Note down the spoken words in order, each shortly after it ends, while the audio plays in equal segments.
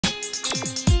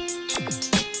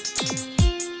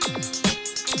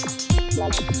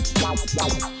For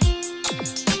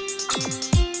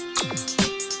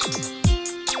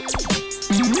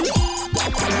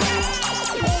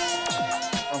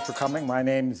coming. My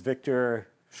name is Victor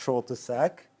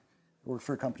Szoltysek. I work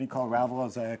for a company called Ravel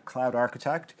as a cloud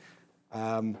architect.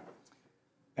 And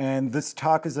this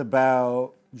talk is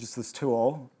about just this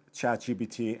tool,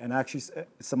 ChatGPT, and actually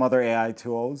some other AI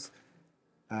tools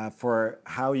for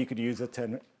how you could use it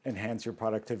to enhance your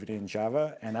productivity in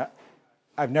Java. And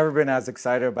I've never been as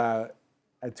excited about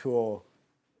a tool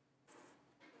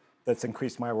that's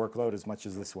increased my workload as much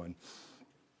as this one.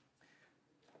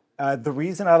 The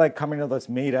reason I like coming to this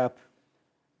meetup,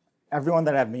 everyone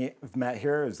that I've met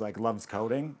here is like loves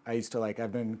coding.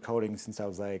 I've been coding since I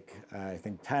was like, I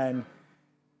think 10.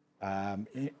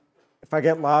 If I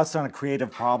get lost on a creative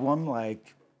problem,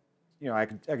 like, I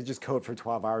could just code for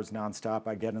 12 hours nonstop.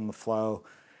 I get in the flow.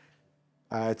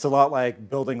 It's a lot like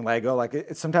building Lego. Like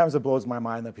sometimes it blows my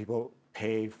mind that people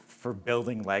pay for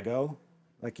building Lego.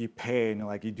 Like you pay and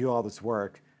like you do all this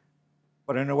work,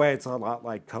 but in a way it's a lot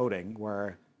like coding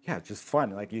where, yeah, it's just fun.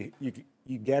 Like you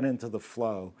get into the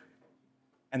flow,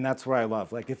 and that's what I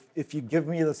love. Like if you give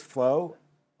me this flow,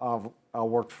 I'll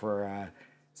work for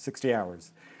 60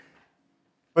 hours.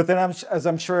 But then as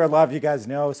I'm sure a lot of you guys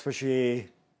know, especially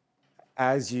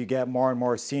as you get more and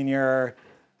more senior,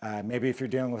 maybe if you're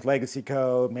dealing with legacy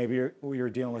code, maybe you're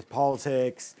dealing with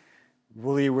politics,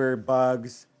 really weird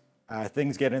bugs,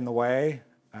 things get in the way.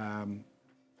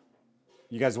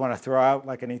 You guys want to throw out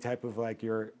like any type of like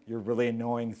your really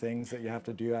annoying things that you have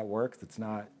to do at work that's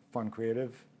not fun,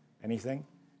 creative, anything?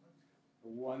 A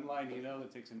one-line email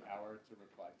that takes an hour to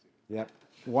reply to. Yep.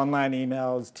 One-line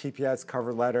emails, TPS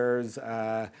cover letters,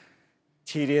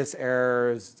 tedious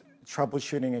errors,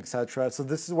 troubleshooting, etc. So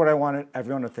this is what I wanted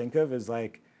everyone to think of is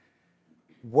like,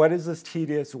 what is this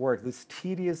tedious work, this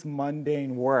tedious,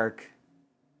 mundane work?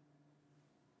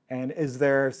 And is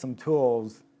there some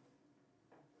tools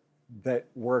that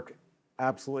work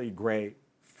absolutely great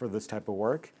for this type of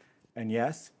work? And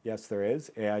yes, there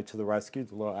is. AI to the rescue.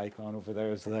 The little icon over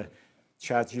there is the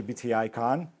ChatGPT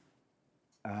icon.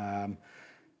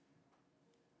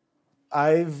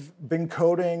 I've been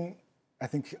coding, I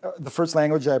think the first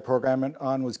language I programmed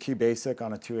on was QBasic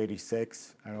on a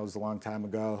 286. I know it was a long time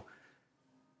ago.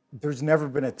 There's never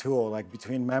been a tool like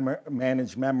between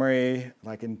managed memory,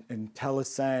 like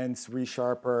IntelliSense,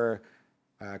 ReSharper,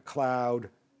 Cloud.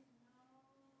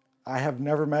 I have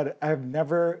never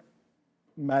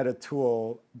met a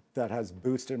tool that has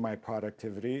boosted my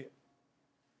productivity,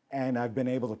 and I've been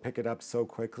able to pick it up so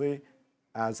quickly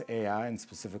as AI and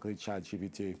specifically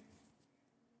ChatGPT.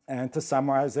 And to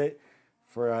summarize it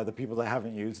for the people that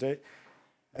haven't used it,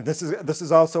 and this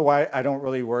is also why I don't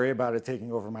really worry about it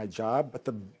taking over my job, but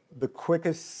the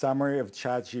quickest summary of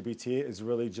ChatGPT is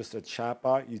really just a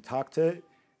chatbot. You talk to it,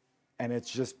 and it's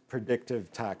just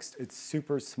predictive text. It's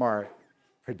super smart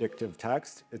predictive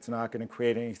text. It's not going to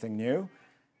create anything new,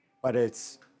 but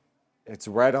it's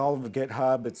read all of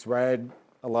GitHub, it's read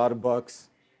a lot of books,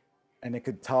 and it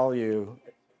could tell you,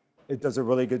 it does a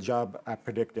really good job at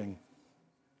predicting.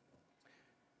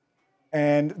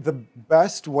 And the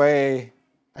best way,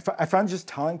 I found just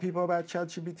telling people about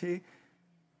ChatGPT,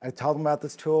 I tell them about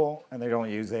this tool and they don't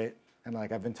use it. And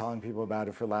like I've been telling people about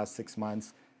it for the last 6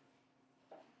 months.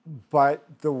 But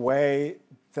the way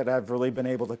that I've really been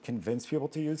able to convince people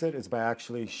to use it is by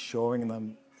actually showing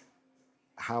them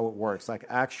how it works, like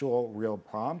actual real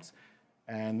prompts.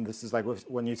 And this is like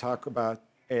when you talk about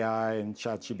AI and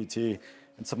ChatGPT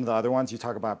and some of the other ones, you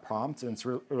talk about prompts, and it's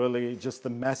really just the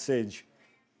message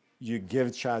you give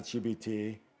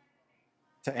ChatGPT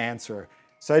to answer.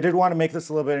 So I did want to make this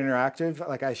a little bit interactive.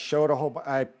 Like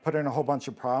I put in a whole bunch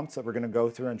of prompts that we're going to go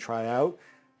through and try out.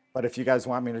 But if you guys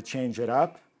want me to change it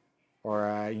up, or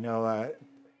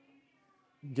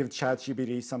give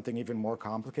ChatGPT something even more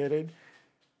complicated,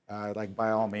 like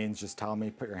by all means, just tell me,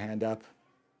 put your hand up.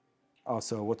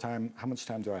 Also, how much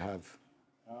time do I have?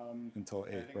 Until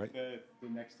 8, right? The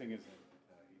next thing is at 8:30.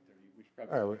 We should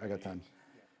probably all right, I got time.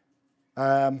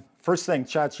 Yeah. First thing,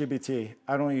 ChatGPT.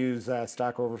 I don't use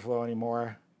Stack Overflow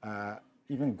anymore.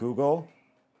 Even Google.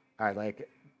 I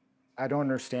don't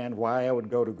understand why I would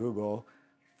go to Google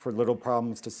for little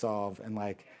problems to solve and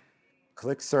like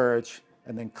click search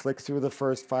and then click through the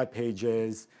first 5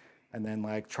 pages and then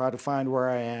like try to find where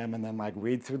I am and then like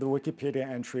read through the Wikipedia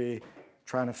entry,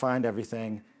 trying to find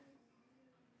everything.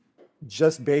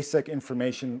 Just basic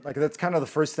information, like that's kind of the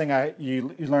first thing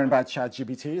you learn about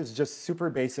ChatGPT is just super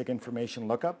basic information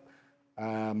lookup.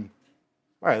 All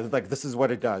right, like this is what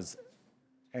it does.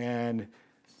 And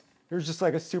here's just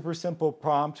like a super simple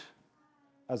prompt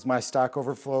as my Stack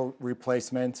Overflow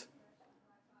replacement.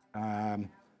 Yeah,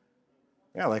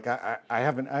 like I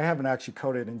haven't actually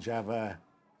coded in Java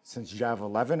since Java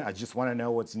 11. I just want to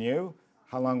know what's new.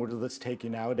 How long would this take you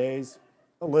nowadays?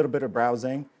 A little bit of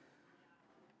browsing.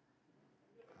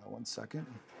 One second.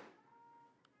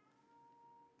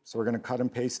 So we're going to cut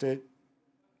and paste it.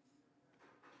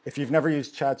 If you've never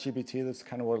used ChatGPT, that's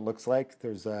kind of what it looks like.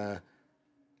 It's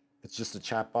just a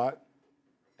chatbot,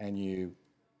 and you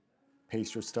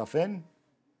paste your stuff in.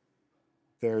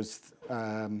 There's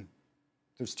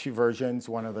two versions.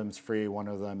 One of them is free. One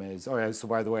of them is, oh yeah, so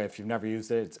by the way, if you've never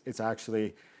used it, it's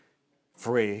actually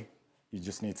free. You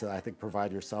just need to, I think,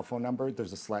 provide your cell phone number.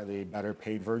 There's a slightly better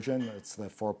paid version. It's the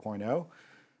 4.0.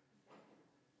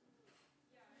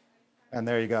 And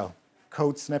there you go.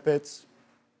 Code snippets.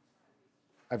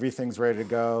 Everything's ready to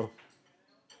go.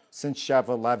 Since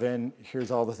Java 11,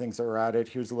 here's all the things that were added.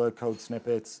 Here's a little code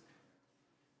snippets.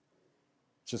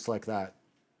 Just like that.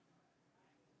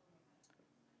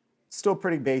 Still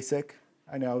pretty basic.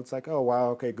 I know, it's like, oh, wow,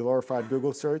 okay, glorified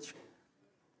Google search.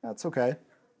 That's okay.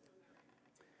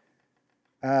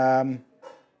 Another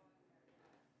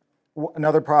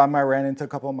problem I ran into a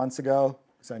couple of months ago,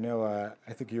 because I know,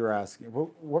 I think you were asking,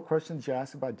 what questions did you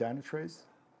ask about Dynatrace?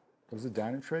 Was it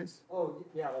Dynatrace? Oh,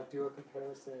 yeah, like do a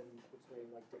comparison between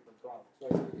like different products,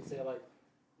 right? So we could say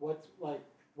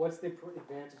what's the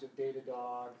advantage of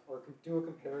Datadog, or do a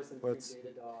comparison between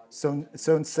Datadog.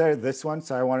 So instead of this one,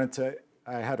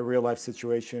 I had a real life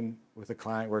situation with a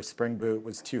client where Spring Boot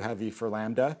was too heavy for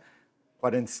Lambda,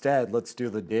 but instead let's do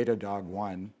the Datadog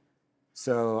one.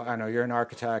 So I know you're an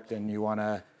architect and you want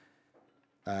to,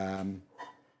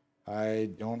 I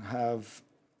don't have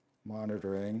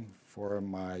monitoring for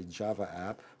my Java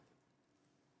app.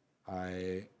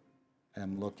 I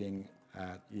am looking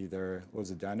at either, what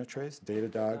was it, Dynatrace,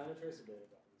 Datadog,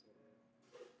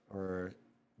 or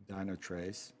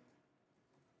Dynatrace.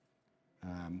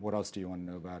 What else do you want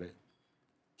to know about it?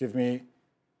 Give me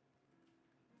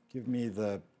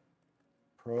the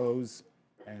pros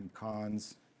and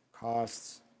cons,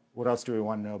 costs. What else do we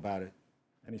want to know about it?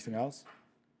 Anything else?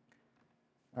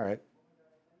 All right.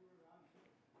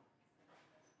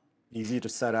 Easy to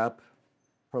set up,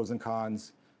 pros and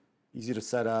cons. Easy to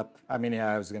set up. I mean, yeah,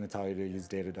 I was going to tell you to use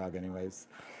Datadog anyways.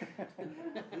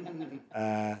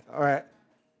 All right.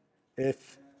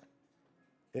 If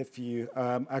you,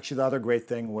 actually the other great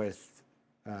thing with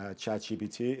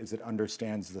ChatGPT is it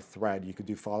understands the thread. You could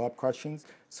do follow-up questions.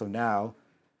 So now,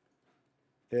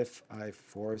 if I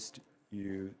forced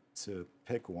you to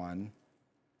pick one,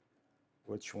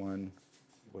 which one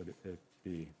would it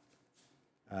be?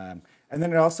 And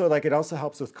then it also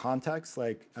helps with context.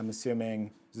 Like, I'm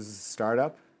assuming this is a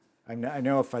startup. I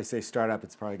know if I say startup,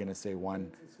 it's probably going to say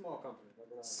one. It's a small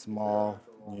company. Small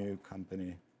new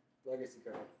company. Legacy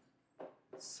code.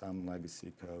 Some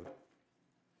legacy code.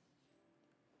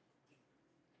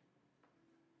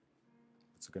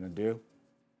 What's it going to do?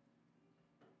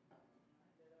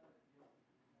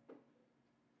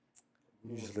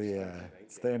 Usually,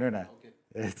 it's the internet.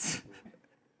 It's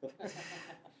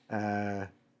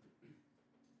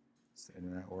is the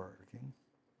internet working?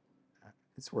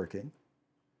 It's working.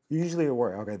 Usually it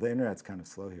works. Okay, the internet's kind of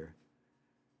slow here.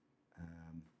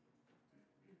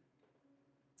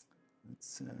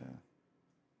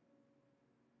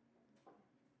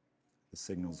 The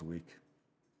signal's weak.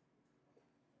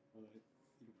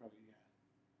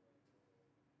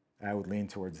 I would lean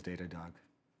towards Datadog.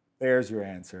 There's your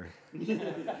answer.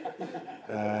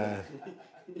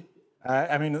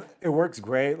 I mean, it works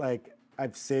great. Like,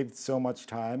 I've saved so much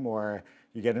time, or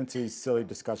you get into these silly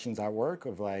discussions at work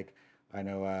of like, I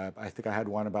know, I think I had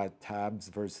one about tabs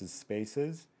versus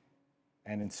spaces.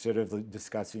 And instead of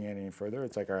discussing it any further,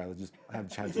 it's like, all right, let's just have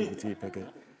ChatGPT pick it.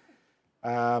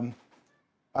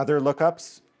 Other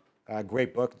lookups,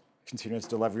 great book, Continuous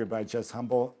Delivery by Jess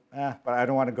Humble. But I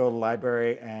don't want to go to the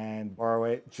library and borrow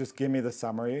it. Just give me the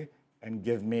summary and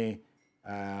give me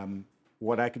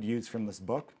what I could use from this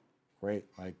book. Great.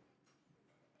 Like,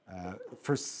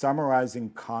 for summarizing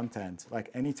content, like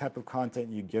any type of content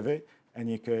you give it, and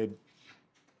you could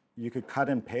cut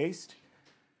and paste.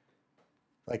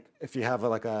 Like, if you have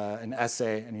an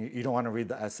essay and you don't want to read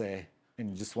the essay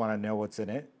and you just want to know what's in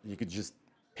it, you could just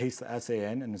paste the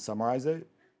essay in and summarize it.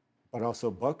 But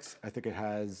also books, I think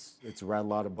it's read a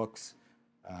lot of books,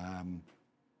 and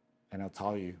it'll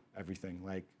tell you everything.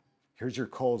 Like, here's your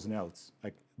Cole's notes.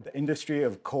 Like, the industry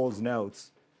of Cole's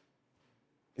notes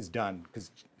is done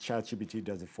because ChatGPT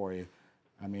does it for you.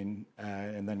 I mean,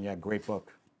 and then yeah, great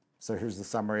book. So here's the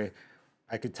summary.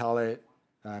 I could tell it,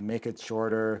 make it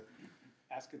shorter.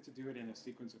 Ask it to do it in a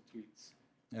sequence of tweets.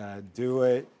 Do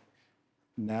it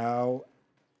now.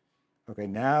 Okay,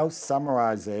 now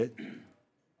summarize it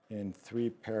in 3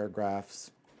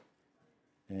 paragraphs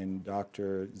in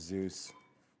Dr. Zeus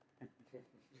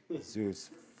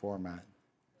format.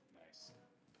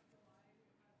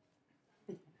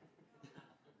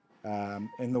 Nice.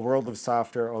 In the world of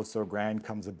software, oh so grand,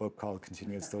 comes a book called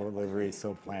Continuous Delivery,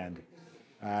 so planned.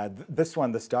 This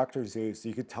Dr. Zeus,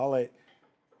 you could tell it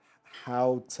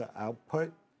how to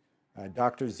output.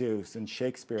 Dr. Zeus and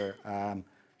Shakespeare,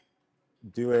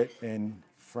 do it in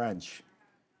French.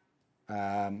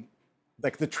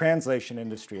 Like the translation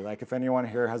industry, like if anyone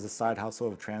here has a side hustle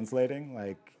of translating,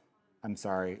 like, I'm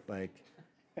sorry, like,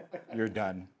 you're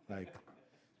done. Like,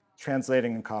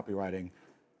 translating and copywriting.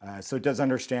 So it does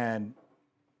understand,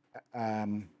 I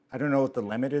don't know what the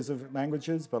limit is of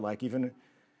languages, but like even,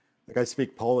 like I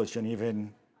speak Polish and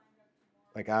even,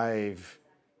 like I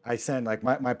send, like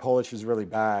my Polish is really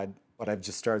bad, but I've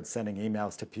just started sending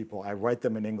emails to people. I write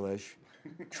them in English,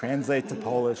 translate to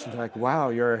Polish, and they're like, wow,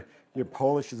 your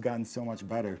Polish has gotten so much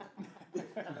better.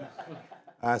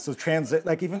 So translate,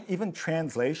 like even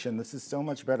translation, this is so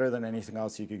much better than anything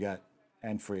else you could get,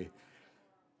 and free.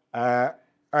 All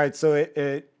right, so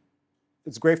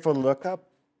it's great for lookup,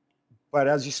 but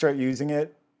as you start using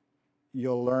it,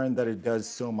 you'll learn that it does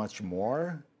so much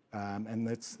more. And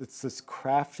it's this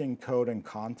crafting code and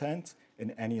content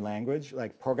in any language,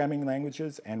 like programming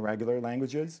languages and regular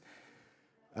languages.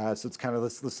 So it's kind of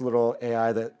this little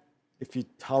AI that if you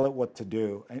tell it what to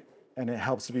do, and it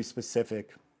helps to be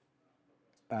specific,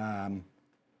 it'll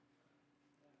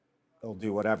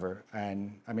do whatever.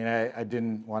 And I mean, I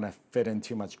didn't want to fit in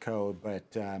too much code,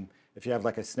 but if you have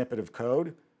like a snippet of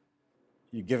code,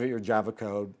 you give it your Java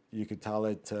code, you could tell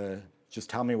it to just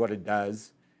tell me what it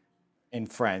does in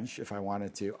French if I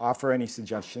wanted to, offer any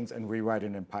suggestions, and rewrite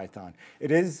it in Python.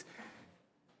 It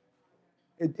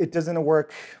doesn't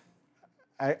work.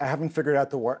 I haven't figured out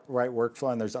the right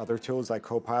workflow, and there's other tools like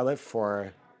Copilot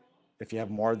for if you have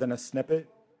more than a snippet.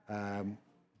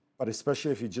 But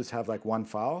especially if you just have like one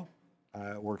file,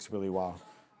 it works really well.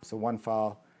 So one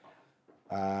file.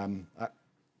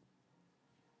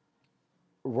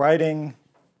 Writing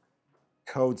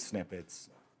code snippets.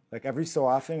 Like every so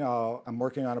often, I'm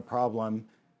working on a problem,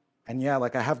 and yeah,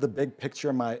 like I have the big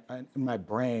picture in my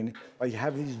brain, but you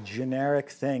have these generic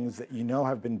things that you know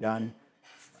have been done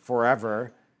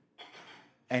forever,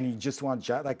 and you just want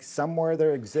like somewhere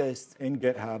there exists in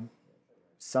GitHub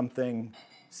something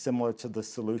similar to the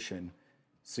solution.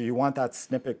 So you want that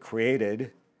snippet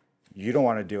created. You don't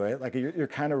want to do it. Like you're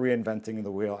kind of reinventing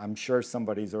the wheel. I'm sure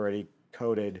somebody's already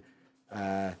coded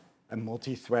a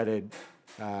multi-threaded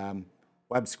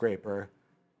web scraper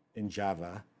in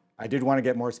Java. I did want to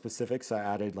get more specific, so I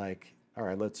added like, all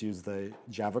right, let's use the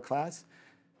Java class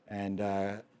and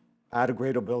add a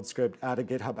Gradle build script, add a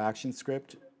GitHub action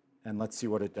script, and let's see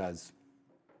what it does.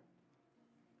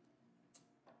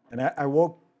 And I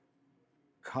will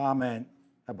comment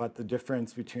about the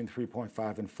difference between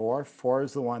 3.5 and 4. 4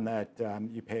 is the one that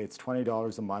you pay. It's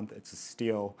 $20 a month. It's a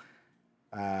steal.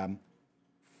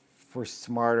 For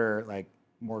smarter, like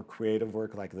more creative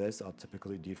work like this, I'll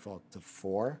typically default to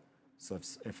 4. So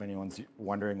if anyone's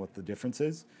wondering what the difference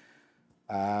is.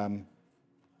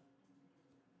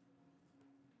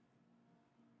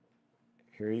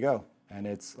 Here you go. And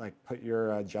it's like put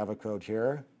your Java code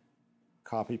here,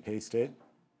 copy, paste it.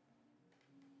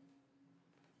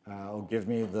 It'll give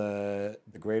me the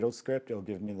Gradle script. It'll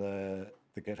give me the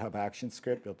GitHub action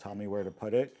script. It'll tell me where to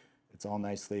put it. It's all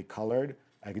nicely colored.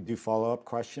 I could do follow-up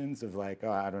questions of like,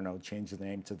 oh, I don't know, change the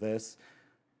name to this.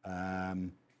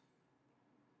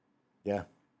 Yeah,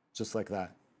 just like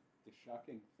that. The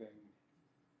shocking thing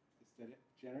is that it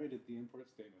generated the import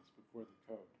statements before the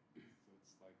code. So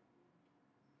it's like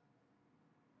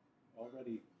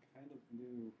already kind of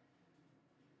knew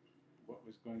what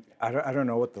was going to happen. I don't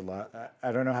know what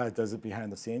I don't know how it does it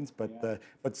behind the scenes, but Yeah.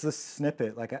 but it's this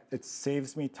snippet. Like it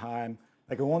saves me time.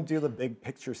 Like it won't do the big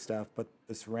picture stuff, but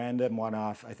this random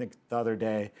one-off. I think the other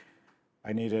day,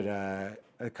 I needed a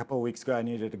couple of weeks ago. I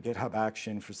needed a GitHub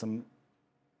action for some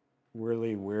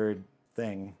really weird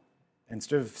thing.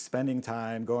 Instead of spending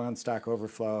time going on Stack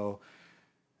Overflow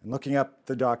and looking up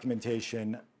the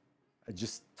documentation, I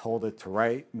just told it to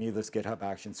write me this GitHub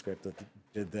action script that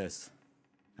did this.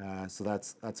 So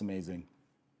that's amazing.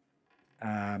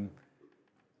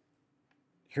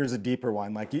 Here's a deeper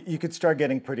one. Like you could start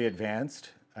getting pretty advanced.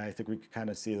 I think we could kind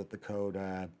of see that the code,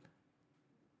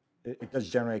 it does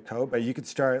generate code, but you could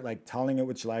start like telling it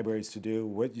which libraries to do.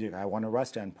 I want a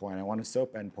Rust endpoint. I want a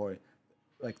SOAP endpoint.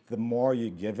 Like the more you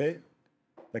give it,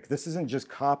 like this isn't just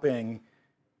copying,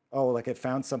 oh, like it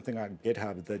found something on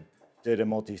GitHub that did a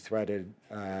multi-threaded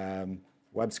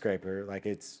web scraper. Like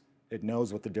it's it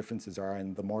knows what the differences are,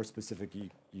 and the more specific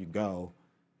you go,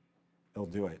 it'll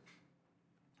do it.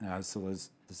 So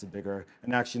this is a bigger,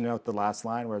 and actually note the last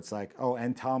line where it's like, oh,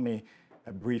 and tell me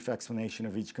a brief explanation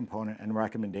of each component and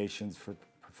recommendations for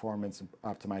performance and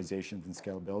optimizations and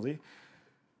scalability.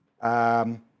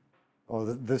 Oh,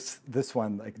 this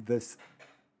one, like this,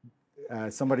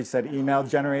 somebody said email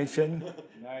generation.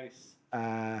 Nice.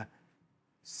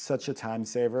 Such a time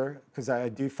saver, because I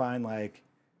do find like,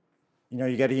 you know,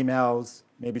 you get emails,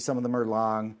 maybe some of them are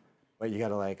long, but you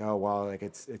gotta like, oh well, like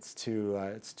it's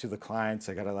to the clients.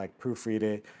 I gotta like proofread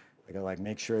it. I gotta like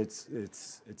make sure it's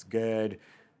good.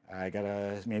 I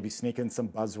gotta maybe sneak in some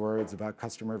buzzwords about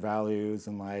customer values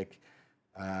and like,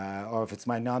 or if it's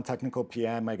my non-technical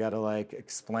PM, I gotta like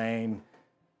explain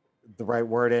the right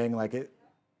wording. Like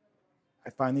I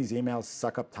find these emails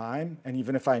suck up time, and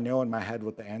even if I know in my head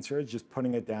what the answer is, just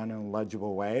putting it down in a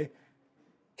legible way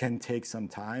can take some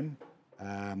time.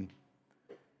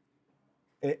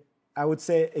 I would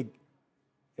say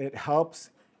it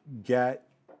helps get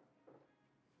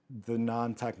the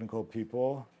non-technical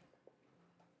people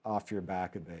off your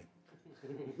back a bit.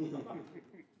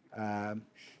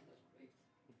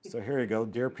 So here you go,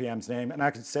 dear PM's name, and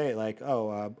I could say like,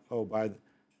 oh, by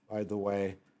the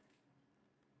way,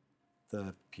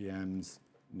 the PM's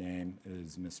name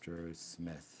is Mr.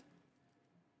 Smith,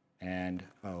 and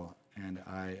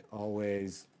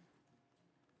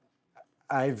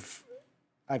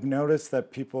I've noticed that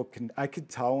I could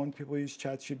tell when people use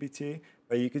ChatGPT,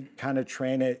 but you could kind of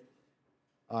train it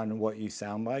on what you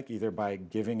sound like, either by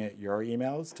giving it your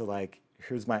emails to like,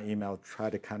 here's my email, try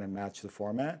to kind of match the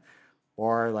format.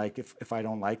 Or like, if I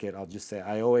don't like it, I'll just say,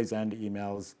 I always end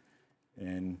emails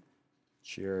in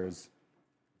cheers,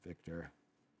 Victor.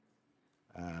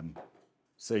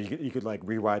 So you could like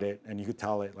rewrite it, and you could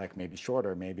tell it like maybe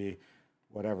shorter, maybe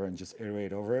whatever, and just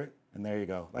iterate over it. And there you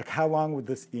go. Like, how long would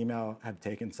this email have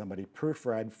taken somebody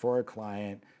proofread for a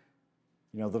client?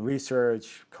 You know, the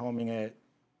research, combing it,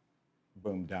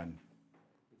 boom, done.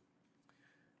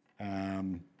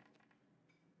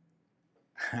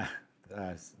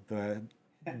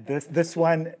 This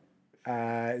one,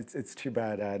 it's too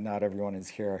bad not everyone is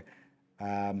here.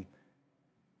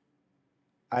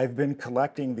 I've been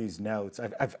collecting these notes.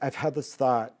 I've had this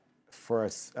thought for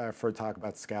a talk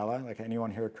about Scala. Like,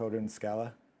 anyone here coded in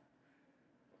Scala?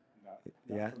 Not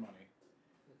Yeah. for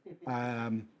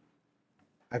money.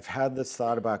 I've had this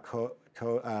thought about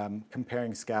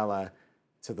comparing Scala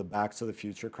to the Back to the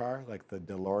Future car, like the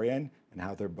DeLorean, and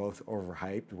how they're both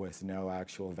overhyped with no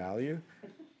actual value.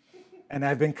 And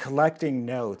I've been collecting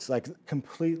notes, like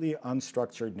completely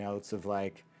unstructured notes of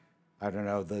like, I don't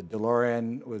know, the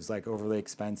DeLorean was like overly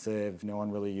expensive. No one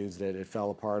really used it. It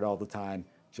fell apart all the time,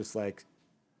 just like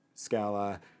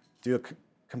Scala. Do a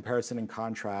comparison and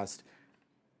contrast.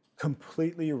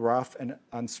 Completely rough and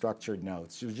unstructured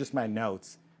notes. It was just my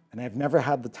notes. And I've never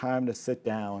had the time to sit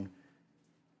down,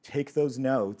 take those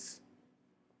notes,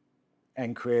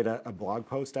 and create a blog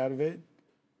post out of it.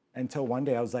 Until one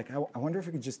day I was like, I wonder if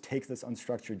I could just take this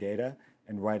unstructured data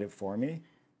and write it for me.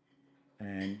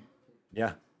 And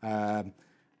yeah. I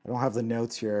don't have the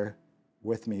notes here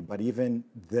with me, but even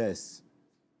this,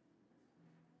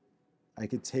 I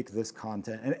could take this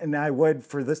content, and I would,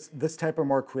 for this type of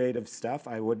more creative stuff,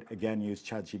 I would, again, use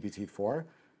ChatGPT 4.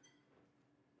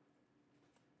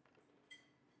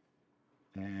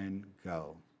 And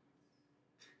go.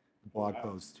 Blog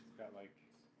post. It's got like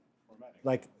formatting.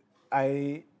 Like,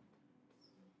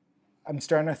 I'm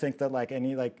starting to think that like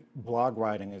any like blog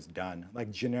writing is done. Like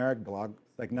generic blog,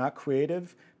 like not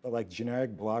creative, but like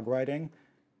generic blog writing.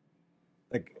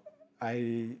 Like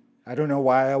I don't know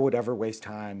why I would ever waste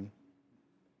time.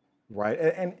 Right.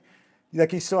 And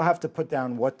like you still have to put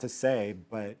down what to say,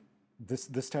 but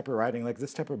this type of writing, like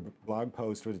this type of blog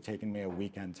post would have taken me a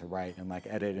weekend to write and like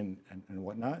edit and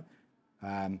whatnot.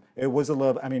 It was a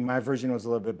little, I mean, my version was a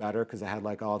little bit better because I had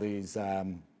like all these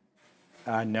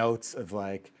notes of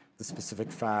like the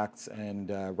specific facts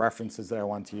and references that I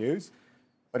want to use.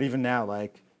 But even now,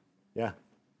 like, yeah,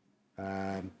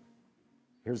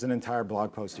 here's an entire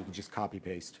blog post you can just copy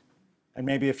paste. And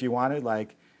maybe if you wanted,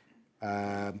 like,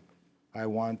 I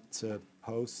want to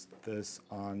post this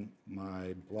on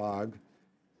my blog,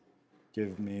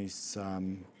 give me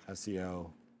some SEO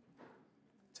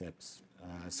tips,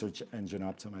 search engine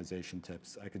optimization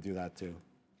tips. I could do that too,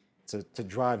 to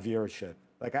drive viewership.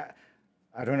 Like,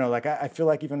 I don't know, like I feel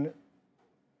like even,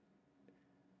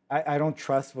 I don't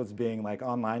trust what's being like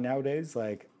online nowadays.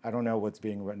 Like, I don't know what's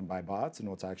being written by bots and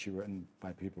what's actually written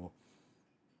by people.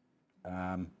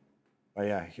 But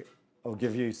yeah, I'll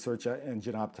give you search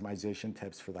engine optimization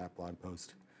tips for that blog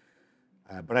post.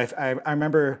 But I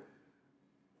remember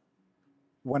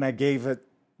when I gave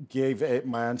it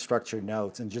my unstructured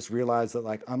notes and just realized that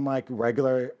like unlike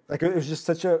regular, like it was just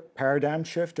such a paradigm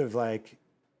shift of like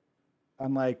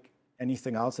unlike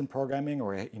anything else in programming,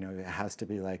 or you know, it has to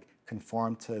be like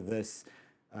conform to this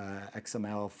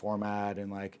XML format,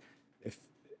 and like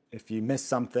if you miss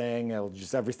something, it'll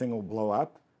just everything will blow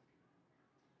up.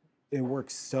 It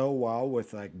works so well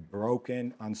with like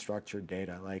broken unstructured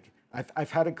data. Like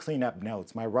I've had to clean up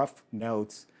notes, my rough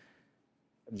notes.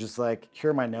 Just like, here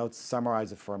are my notes,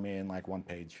 summarize it for me in like 1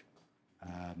 page.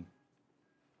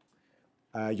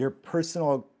 Your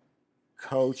personal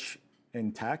coach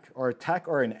in tech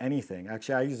or in anything.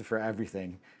 Actually, I use it for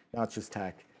everything, not just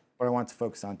tech, but I want to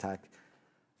focus on tech.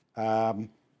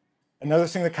 Another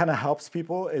thing that kind of helps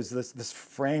people is this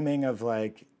framing of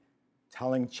like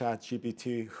telling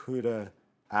ChatGPT who to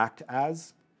act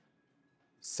as.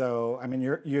 So, I mean,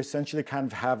 you essentially kind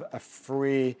of have a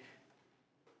free,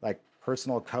 like,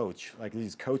 personal coach, like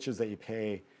these coaches that you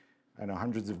pay, I know,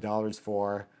 hundreds of dollars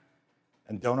for,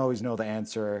 and don't always know the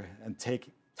answer and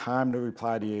take time to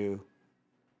reply to you.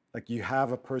 Like, you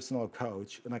have a personal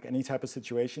coach, and like any type of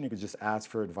situation, you could just ask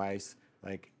for advice.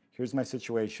 Like, here's my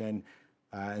situation.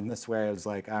 In this way, it's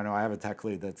like, I don't know, I have a tech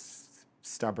lead that's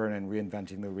stubborn and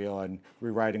reinventing the wheel and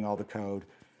rewriting all the code,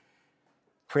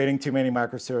 creating too many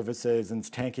microservices and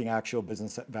tanking actual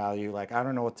business value. Like, I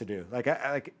don't know what to do. Like,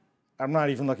 I'm not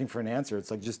even looking for an answer.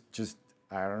 It's like, just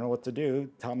I don't know what to do.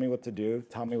 Tell me what to do.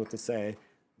 Tell me what to say.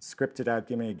 Script it out.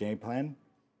 Give me a game plan.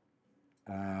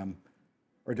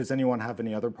 Or does anyone have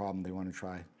any other problem they want to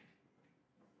try?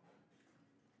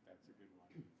 That's a good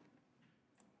one.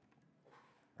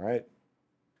 All right.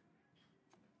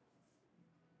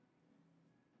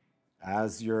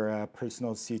 As your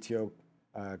personal CTO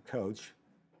coach,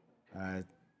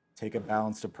 take a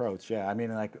balanced approach. Yeah, I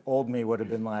mean, like old me would have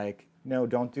been like, no,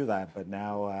 don't do that. But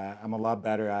now I'm a lot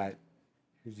better at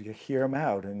hear them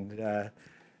out. And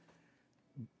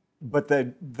but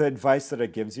the advice that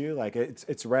it gives you, like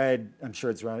it's read, I'm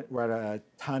sure it's read a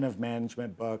ton of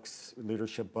management books,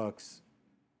 leadership books.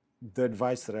 The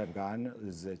advice that I've gotten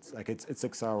is it's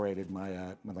accelerated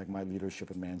my my leadership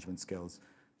and management skills.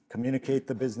 Communicate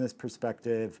the business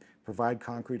perspective, provide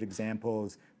concrete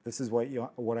examples. This is what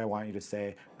I want you to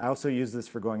say. I also use this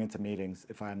for going into meetings.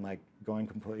 If I'm like going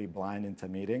completely blind into a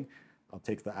meeting, I'll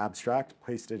take the abstract,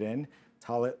 paste it in,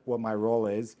 tell it what my role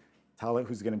is, tell it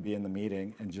who's going to be in the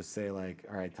meeting, and just say like,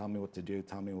 all right, tell me what to do,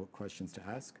 tell me what questions to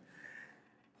ask.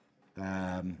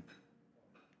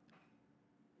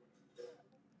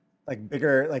 Like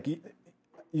bigger, like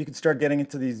you could start getting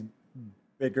into these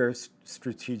bigger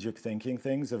strategic thinking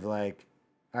things of like,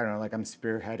 I don't know, like I'm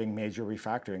spearheading major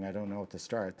refactoring. I don't know what to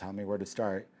start. Tell me where to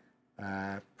start.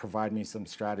 Provide me some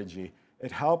strategy.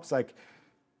 It helps. Like,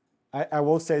 I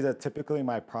will say that typically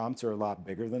my prompts are a lot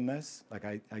bigger than this. Like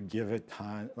I give it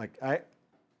time. Like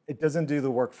it doesn't do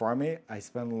the work for me. I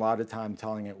spend a lot of time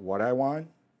telling it what I want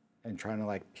and trying to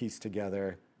like piece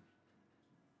together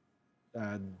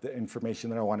the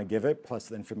information that I want to give it plus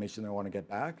the information that I want to get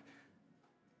back.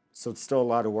 So it's still a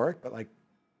lot of work, but like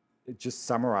it just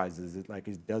summarizes it. Like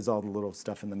it does all the little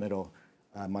stuff in the middle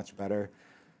much better.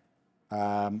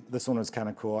 This one was kind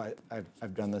of cool.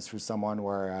 I've done this for someone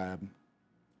where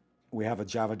we have a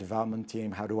Java development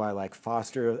team. How do I like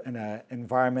foster an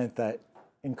environment that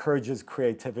encourages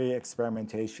creativity,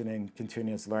 experimentation, and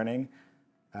continuous learning?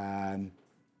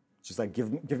 Just like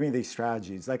give me these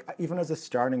strategies. Like even as a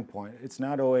starting point, it's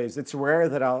not always. It's rare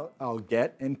that I'll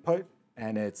get input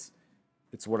and it's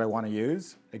what I want to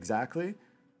use exactly.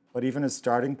 But even as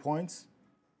starting points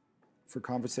for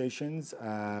conversations,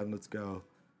 let's go.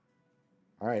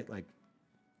 All right, like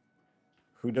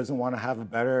who doesn't want to have a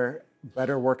better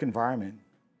work environment?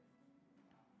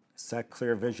 Set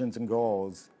clear visions and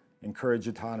goals, encourage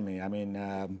autonomy. I mean,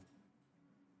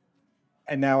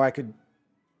 and now I could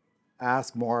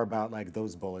ask more about like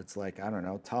those bullets. Like, I don't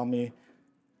know, tell me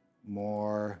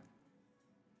more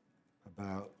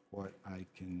about what I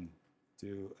can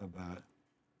do about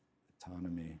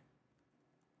autonomy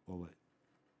bullet.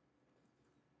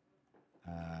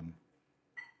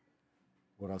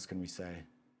 What else can we say?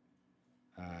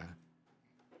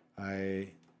 I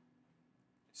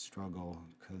struggle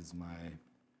because my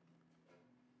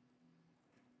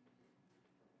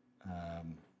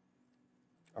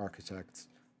architects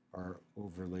are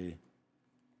overly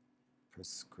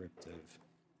prescriptive.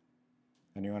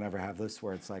 Anyone ever have this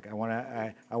where it's like I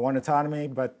want autonomy,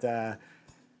 but I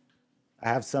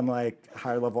have some like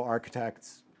higher level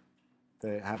architects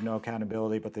that have no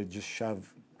accountability, but they just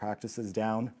shove practices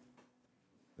down?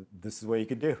 This is what you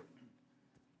could do.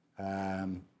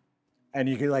 and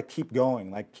you could like keep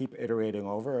going, like keep iterating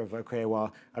over of, okay,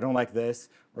 well, I don't like this,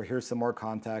 or here's some more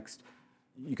context.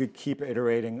 You could keep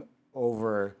iterating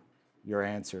over your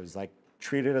answers. Like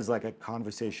treat it as like a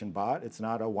conversation bot. It's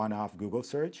not a one-off Google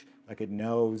search. Like it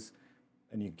knows,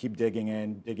 and you keep digging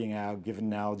in, digging out, giving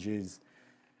analogies.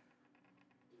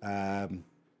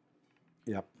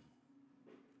 Yep.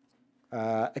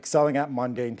 Excelling at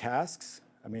mundane tasks.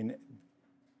 I mean,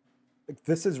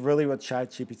 this is really what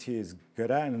ChatGPT is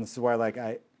good at, and this is why, like,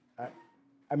 I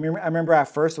remember at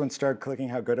first when I started clicking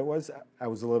how good it was, I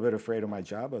was a little bit afraid of my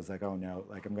job. I was like, oh no,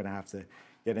 like I'm gonna have to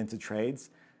get into trades.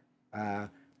 But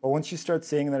once you start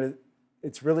seeing that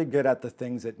it's really good at the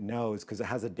things it knows, because it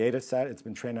has a data set, it's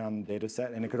been trained on the data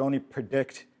set, and it could only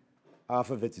predict off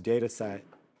of its data set,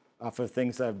 off of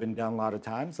things that have been done a lot of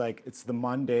times. Like it's the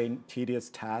mundane, tedious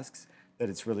tasks that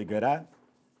it's really good at.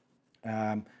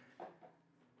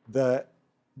 The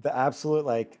absolute,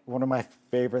 like, one of my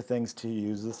favorite things to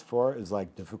use this for is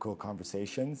like difficult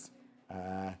conversations.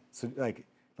 So like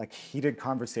heated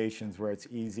conversations where it's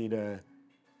easy to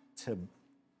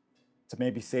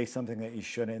maybe say something that you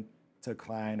shouldn't to a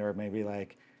client, or maybe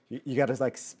like you got to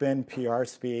like spin PR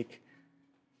speak.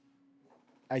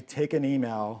 I take an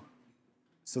email.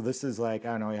 So this is like,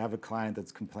 I don't know, you have a client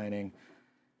that's complaining.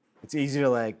 It's easy to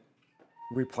like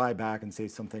reply back and say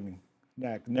something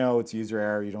like, no, it's user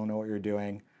error, you don't know what you're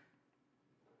doing.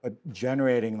 But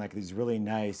generating like these really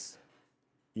nice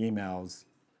emails.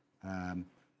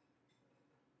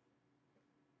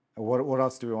 What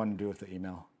else do we want to do with the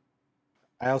email?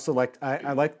 I also like,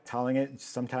 I like telling it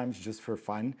sometimes just for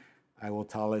fun. I will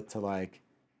tell it to like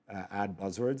add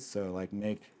buzzwords. So like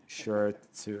make sure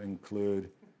to include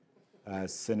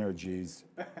synergies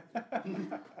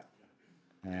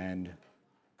and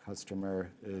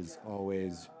customer is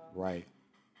always right.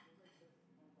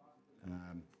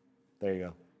 There you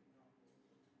go.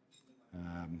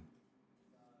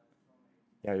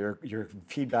 Yeah, your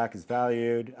feedback is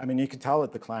valued. I mean, you could tell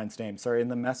it the client's name. Sorry, in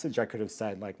the message I could have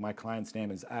said like my client's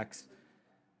name is X.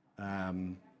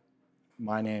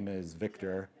 My name is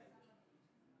Victor.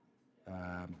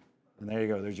 And there you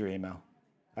go. There's your email.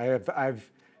 There's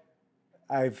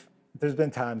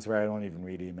been times where I don't even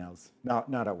read emails.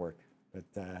 Not at work, but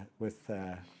with.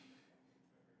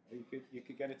 You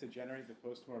could get it to generate the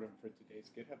postmortem for today's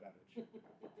GitHub outage.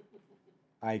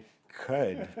 I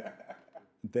could.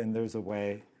 Then there's a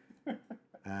way.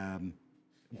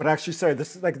 But actually, sorry,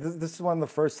 this is one of the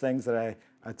first things that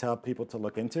I tell people to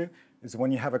look into is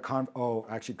when you have a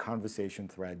conversation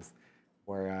threads,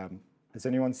 where has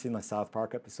anyone seen the South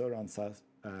Park episode on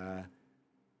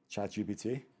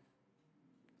ChatGPT?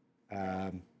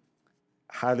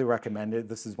 Highly recommended.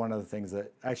 This is one of the things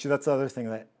that actually that's the other thing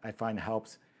that I find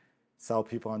helps sell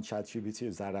people on ChatGPT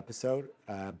is that episode.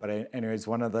 But anyways,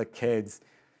 one of the kids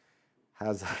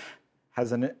has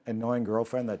an annoying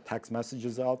girlfriend that text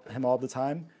messages him all the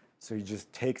time. So he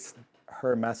just takes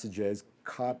her messages,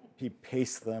 copy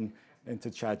pastes them into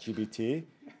ChatGPT,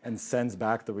 and sends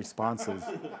back the responses.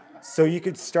 So you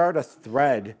could start a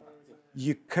thread.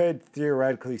 You could,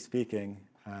 theoretically speaking,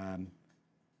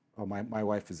 my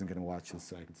wife isn't going to watch this,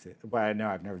 so I can say it. But I know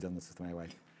I've never done this with my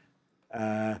wife.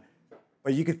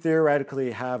 But you could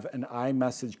theoretically have an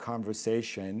iMessage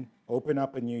conversation, open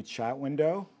up a new chat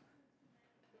window,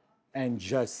 and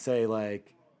just say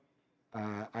like,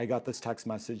 I got this text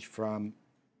message from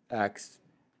X,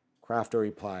 craft a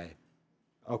reply.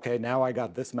 Okay, now I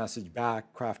got this message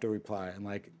back, craft a reply. And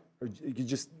like, or you could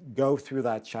just go through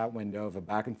that chat window of a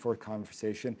back and forth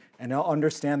conversation, and it'll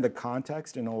understand the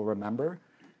context and it'll remember.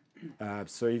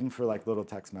 So even for like little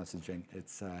text messaging,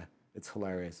 it's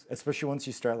hilarious. Especially once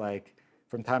you start like,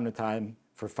 from time to time,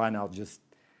 for fun, I'll just,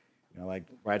 like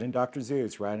write in Dr.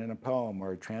 Seuss, write in a poem,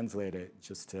 or translate it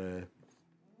just to,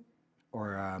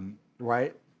 or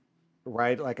write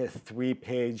like a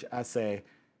 3-page essay.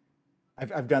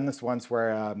 I've done this once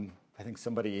where I think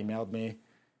somebody emailed me,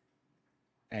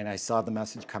 and I saw the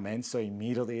message come in, so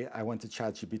immediately I went to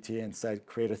ChatGPT and said,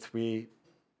 create a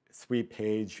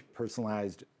three-page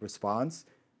personalized response,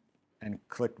 and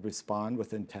clicked respond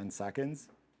within 10 seconds.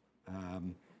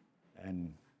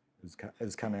 And it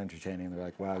was kind of entertaining. They're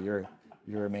like, wow,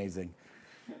 you're amazing.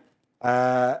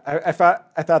 I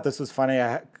thought this was funny.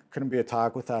 I couldn't be a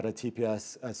talk without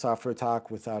a software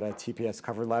talk without a TPS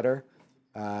cover letter.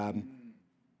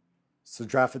 So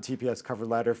draft a TPS cover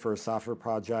letter for a software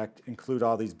project, include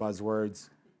all these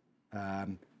buzzwords.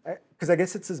 Because I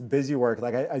guess it's this busy work.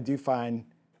 Like I do find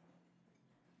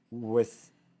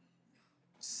with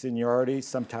seniority,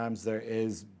 sometimes there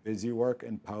is busy work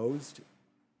imposed.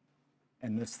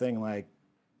 And this thing like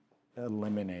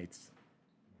eliminates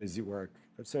busy work.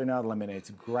 sorry, not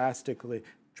eliminates,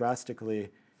 drastically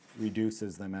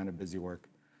reduces the amount of busy work.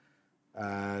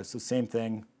 So same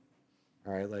thing.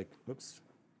 All right, like, whoops.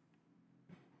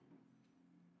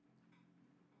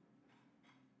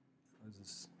 What is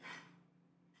this?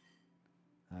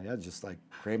 Yeah, just like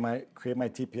create my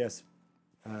TPS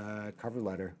cover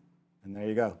letter, and there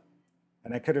you go.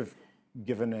 And I could have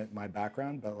given it my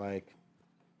background, but like,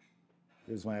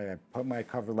 here's I put my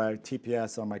cover letter,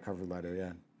 TPS on my cover letter,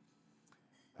 yeah.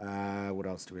 What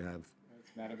else do we have?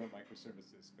 It's mad about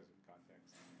microservices because of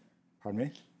context. Pardon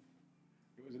me?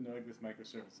 It was annoyed with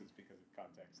microservices because of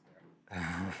context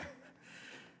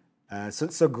there.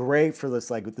 So great for this,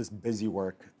 like with this busy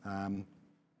work.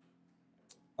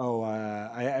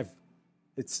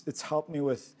 It's helped me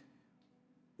with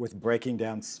breaking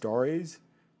down stories.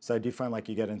 So I do find like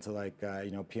you get into like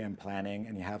PM planning,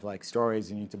 and you have like stories,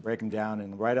 and you need to break them down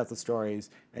and write out the stories,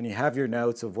 and you have your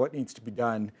notes of what needs to be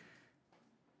done,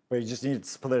 but you just need to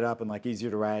split it up and like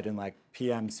easier to write in like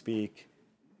PM speak.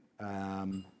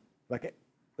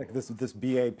 Like this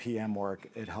BA PM work,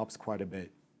 it helps quite a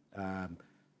bit.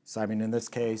 So I mean, in this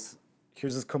case,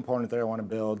 here's this component that I want to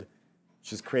build.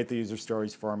 Just create the user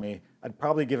stories for me. I'd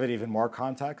probably give it even more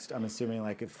context. I'm assuming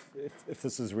like if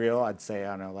this is real, I'd say,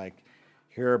 I don't know, like,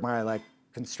 here are my like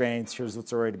constraints, here's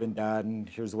what's already been done,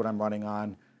 here's what I'm running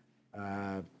on.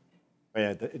 But yeah,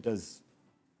 it does,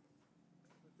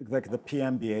 like the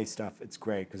PMBA stuff, it's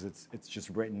great because it's just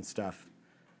written stuff.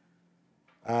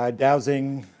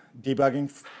 Dowsing, debugging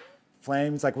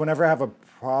flames. Like whenever I have a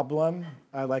problem,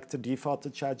 I like to default to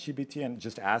ChatGPT and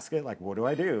just ask it, like, what do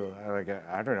I do? Like,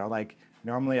 I don't know, like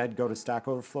normally I'd go to Stack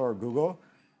Overflow or Google.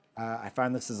 I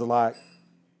find this is a lot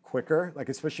quicker, like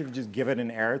especially if you just give it an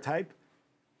error type.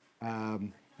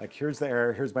 Like here's the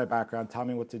error, here's my background, tell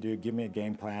me what to do, give me a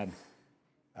game plan.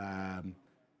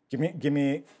 Give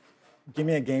me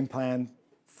a game plan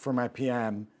for my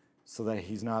PM so that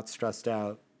he's not stressed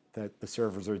out that the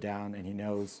servers are down and he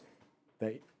knows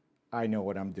that I know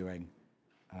what I'm doing.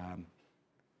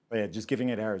 But yeah, just giving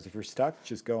it errors. If you're stuck,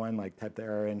 just go in, like type the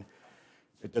error in.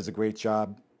 It does a great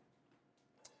job.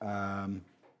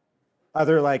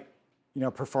 Other like,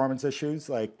 performance issues,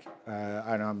 like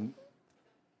I don't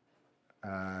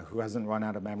know, who hasn't run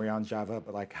out of memory on Java,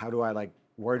 but like,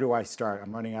 where do I start?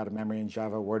 I'm running out of memory in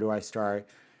Java, where do I start?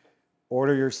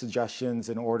 Order your suggestions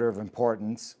in order of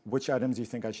importance. Which items do you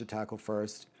think I should tackle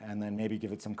first? And then maybe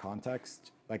give it some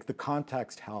context. Like the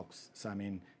context helps. So I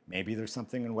mean, maybe there's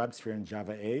something in WebSphere in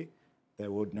Java 8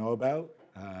 that we'd know about.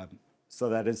 So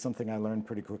that is something I learned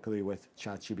pretty quickly with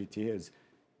ChatGPT, is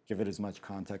give it as much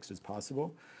context as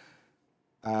possible.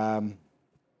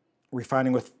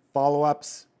 Refining with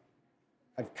follow-ups.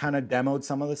 I've kind of demoed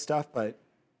some of the stuff, but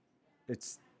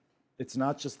it's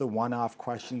not just the one-off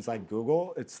questions like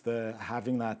Google. It's the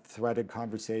having that threaded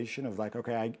conversation of like,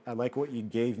 okay, I like what you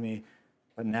gave me,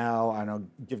 but now I know,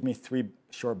 give me 3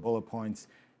 short bullet points.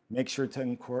 Make sure to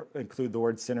include the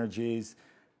word synergies.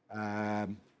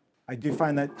 I do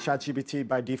find that ChatGPT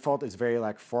by default is very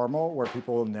like formal, where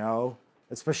people will know,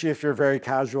 especially if you're very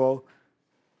casual.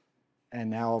 And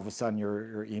now all of a sudden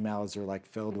your emails are like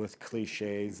filled with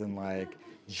cliches and like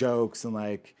jokes and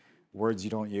like words you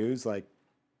don't use. Like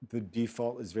the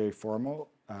default is very formal.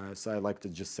 So I like to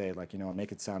just say like,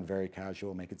 make it sound very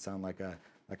casual, make it sound like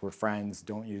we're friends,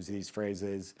 don't use these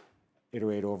phrases,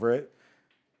 iterate over it.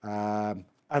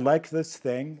 I like this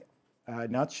thing,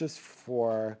 not just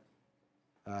for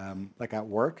like at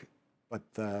work, but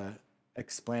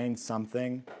explain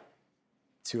something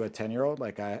to a 10-year-old.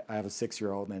 Like I have a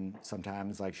 6-year-old, and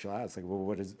sometimes like she'll ask like, well,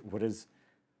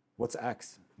 what's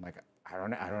X? I'm like, I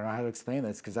don't know how to explain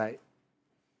this, because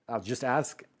I'll just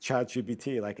ask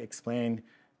ChatGPT, like explain,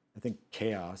 I think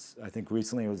chaos. I think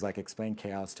recently it was like explain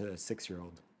chaos to a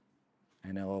 6-year-old,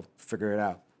 and it'll figure it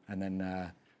out. And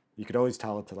then you could always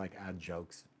tell it to like add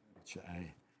jokes, which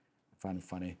I find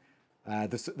funny.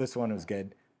 This one was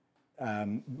good.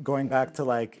 Going back to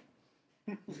like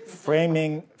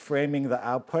framing the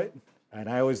output, and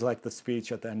I always like the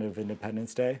speech at the end of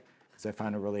Independence Day because I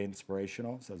find it really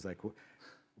inspirational. So I was like,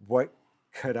 what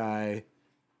could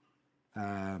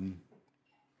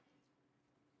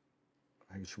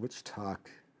which talk?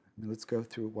 I mean, let's go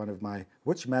through one of my.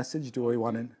 Which message do we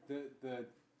want to? The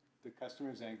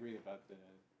customer's angry about the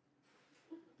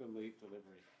late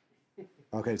delivery.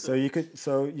 Okay, so you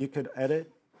could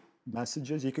edit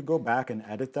messages. You could go back and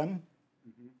edit them.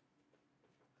 Mm-hmm.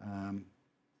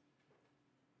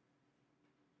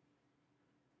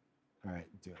 All right,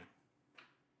 do it.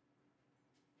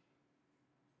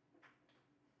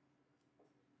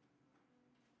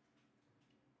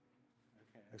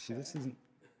 Actually, this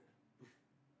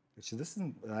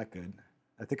isn't that good.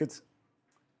 I think it's,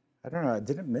 I don't know, I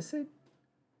didn't miss it?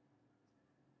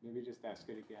 Maybe just ask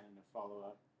it again in a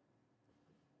follow-up.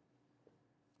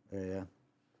 Yeah.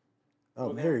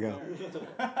 Oh, here we go.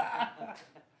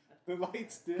 The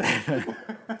lights did.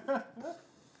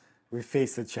 We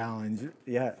face the challenge.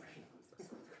 Yeah.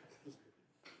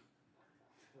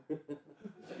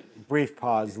 Brief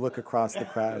pause, look across the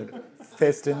crowd,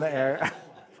 fist in the air.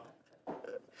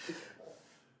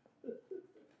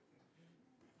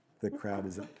 The crowd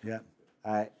is, yeah.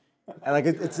 I like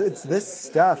it, it's this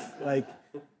stuff, like,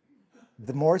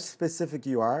 the more specific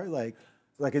you are, like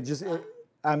it just,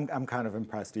 I'm kind of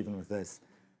impressed even with this.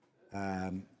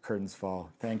 Curtains fall.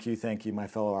 Thank you, my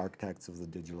fellow architects of the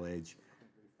digital age.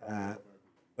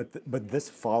 But this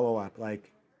follow-up,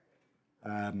 like,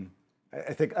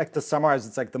 I think, like, to summarize,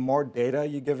 it's like the more data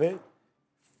you give it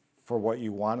for what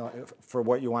you want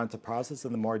it to process,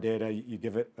 and the more data you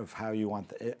give it of how you want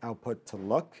the output to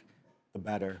look, the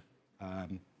better.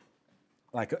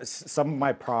 Like, some of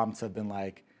my prompts have been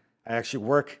like, I actually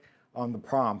work on the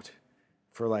prompt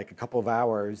for like a couple of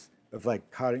hours of like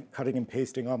cutting and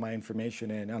pasting all my information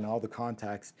in and all the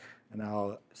context, and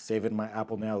I'll save it in my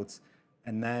Apple Notes,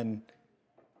 and then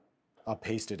I'll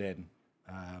paste it in.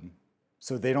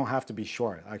 So they don't have to be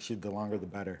short. Actually, the longer the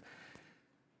better.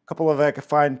 A couple of like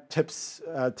fine tips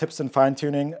and fine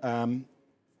tuning.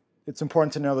 It's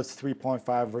important to know this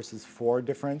 3.5 versus 4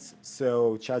 difference.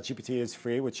 So ChatGPT is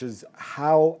free, which is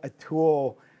how a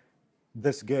tool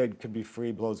this good could be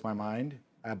free blows my mind.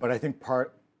 But I think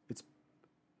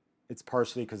it's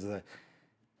partially because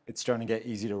it's starting to get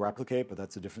easy to replicate, but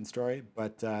that's a different story.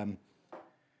 But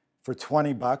for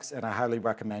 $20, and I highly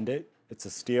recommend it, it's a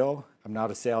steal. I'm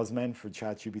not a salesman for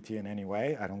ChatGPT in any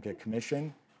way. I don't get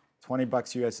commission. $20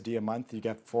 USD a month, you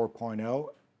get 4.0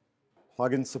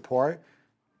 plugin support.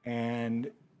 And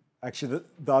actually,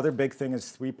 the other big thing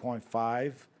is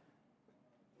 3.5.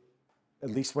 At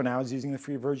least when I was using the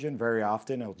free version, very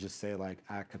often it'll just say like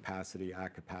at capacity,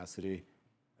 at capacity.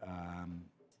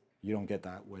 You don't get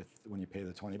that when you pay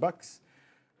the $20.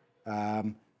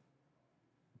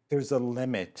 There's a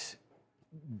limit,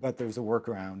 but there's a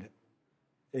workaround.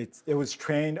 It was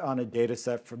trained on a data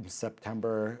set from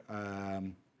September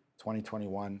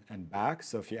 2021 and back.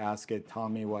 So if you ask it, tell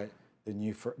me what the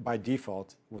new, by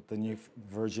default, what the new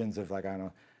versions of, like, I don't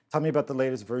know, tell me about the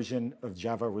latest version of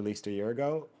Java released a year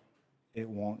ago, it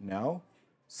won't know.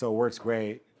 So it works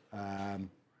great.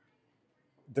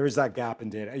 There's that gap in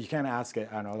data. You can't ask it,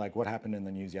 I don't know, like what happened in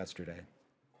the news yesterday.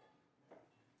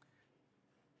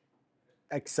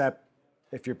 Except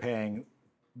if you're paying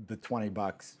the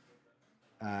 $20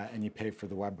 and you pay for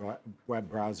the web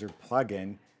browser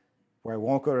plugin, where it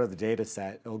won't go to the data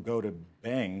set, it'll go to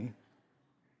Bing,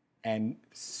 and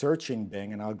searching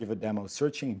Bing, and I'll give a demo,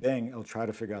 searching Bing, it'll try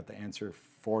to figure out the answer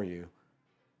for you.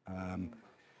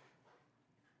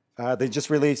 They just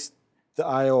released the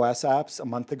iOS apps a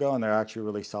month ago, and they're actually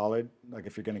really solid. Like,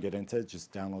 if you're going to get into it,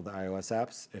 just download the iOS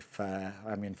apps. If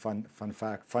I mean, fun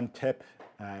fact, fun tip,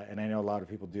 and I know a lot of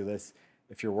people do this.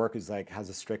 If your work is like has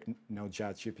a strict no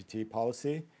ChatGPT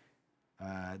policy,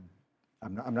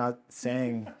 I'm not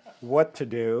saying what to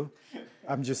do.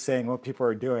 I'm just saying what people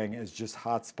are doing is just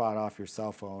hotspot off your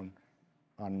cell phone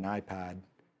on an iPad.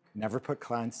 Never put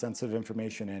client-sensitive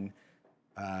information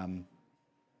in,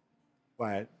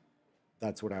 but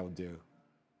that's what I would do.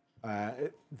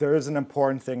 There is an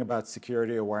important thing about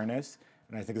security awareness,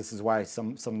 and I think this is why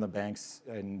some of the banks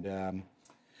and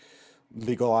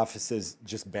legal offices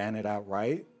just ban it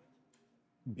outright.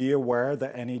 Be aware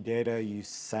that any data you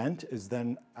sent is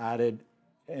then added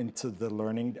into the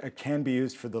learning, it can be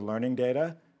used for the learning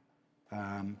data.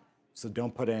 So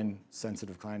don't put in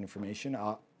sensitive client information.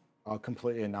 I'll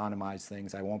completely anonymize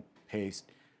things. I won't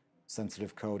paste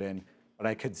sensitive code in, but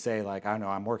I could say, like, I don't know,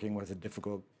 I'm working with a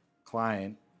difficult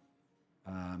client,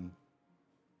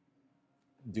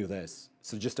 do this.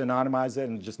 So just anonymize it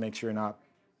and just make sure you're not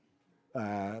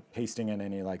pasting in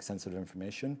any like sensitive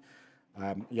information.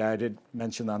 Yeah, I did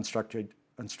mention the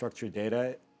unstructured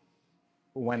data.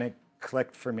 When it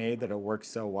clicked for me that it works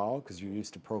so well, because you're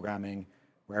used to programming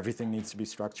where everything needs to be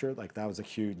structured, like that was a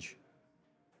huge,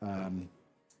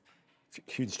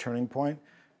 huge turning point.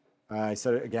 I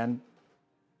said it again,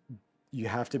 you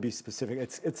have to be specific.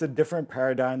 It's a different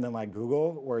paradigm than like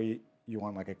Google, where you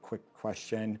want like a quick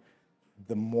question.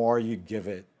 The more you give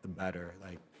it, the better.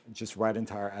 Like, just write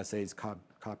entire essays,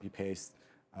 copy paste.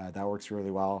 That works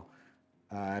really well.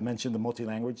 I mentioned the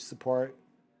multi-language support.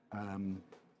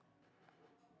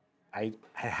 I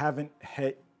haven't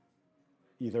hit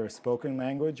either a spoken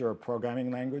language or a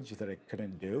programming language that I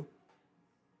couldn't do.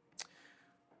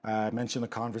 I mentioned the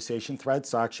conversation thread.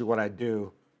 So actually what I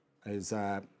do is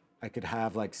I could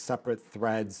have like separate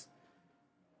threads.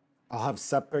 I'll have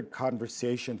separate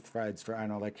conversation threads for, I don't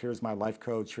know, like here's my life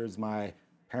coach, here's my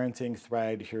parenting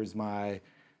thread, here's my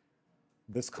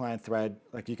this client thread.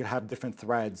 Like you could have different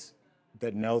threads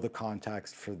that know the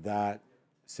context for that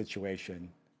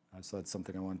situation. So that's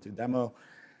something I want to demo.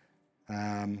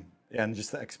 And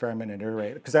just experiment and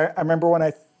iterate. Because I remember when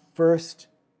I first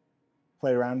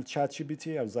played around with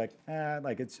ChatGPT, I was like,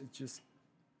 like it's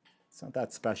not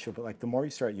that special. But like the more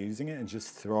you start using it and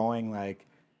just throwing like,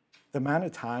 the amount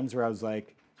of times where I was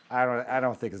like, I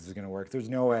don't think this is gonna work. There's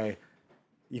no way,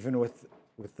 even with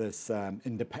this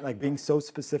like being so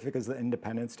specific as the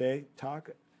Independence Day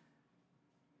talk,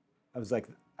 I was like,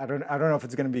 I don't know if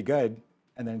it's gonna be good,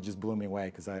 and then it just blew me away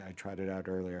because I tried it out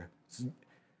earlier.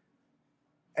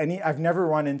 I've never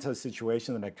run into a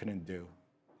situation that I couldn't do.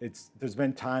 There's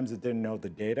been times it didn't know the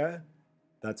data,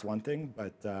 that's one thing,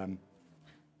 but.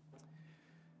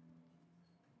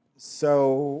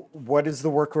 So what is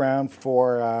the workaround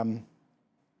for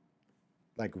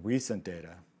like recent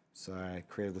data? So I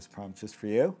created this prompt just for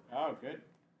you. Oh, good.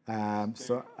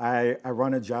 So I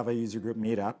run a Java user group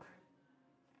meetup,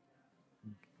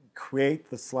 create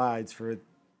the slides for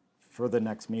the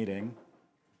next meeting.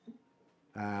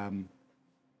 I'm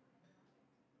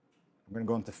going to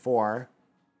go into 4.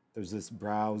 There's this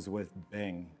browse with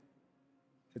Bing.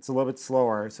 It's a little bit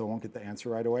slower, so it won't get the answer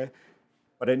right away,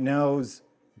 but it knows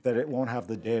that it won't have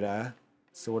the data.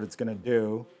 So what it's going to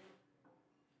do,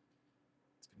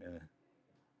 it's going to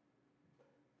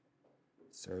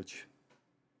search.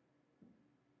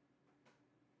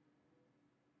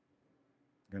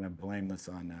 I'm going to blame this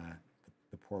on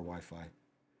the poor Wi-Fi.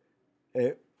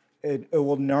 It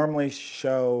will normally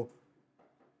show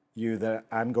you that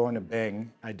I'm going to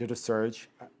Bing. I did a search.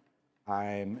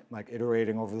 I'm like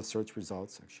iterating over the search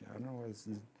results. Actually, I don't know where this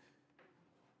is.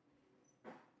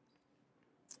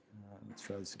 Let's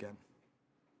try this again.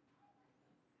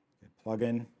 Okay,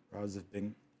 plugin, browse with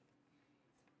Bing.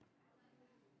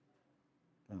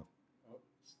 Oh. Oh,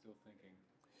 still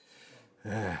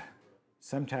thinking.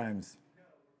 Sometimes.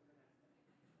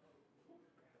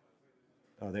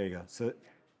 Oh, there you go. So,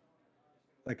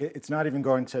 like, it's not even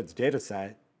going to its data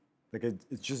set. Like,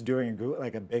 it's just doing a Google,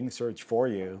 like a Bing search for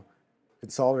you,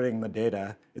 consolidating the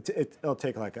data. It'll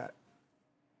take like I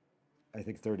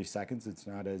think 30 seconds. It's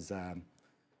not as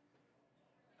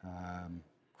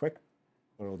quick,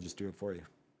 but it'll just do it for you.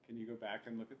 Can you go back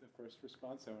and look at the first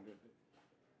response? I wonder if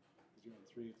because you're on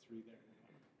 3 of 3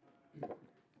 there.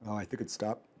 Oh, I think it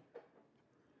stopped.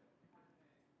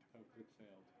 Oh, it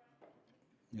failed.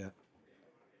 Yeah.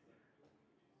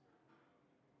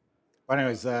 But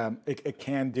anyways, it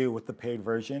can do with the paid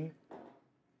version.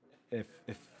 If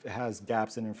it has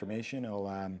gaps in information,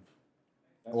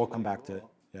 we'll come back to it.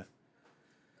 Yeah.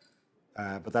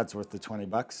 But that's worth the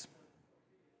 $20.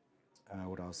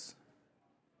 What else?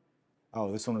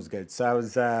 Oh, this one was good. So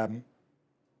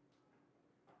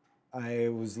I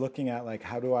was looking at like,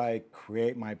 how do I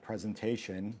create my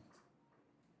presentation?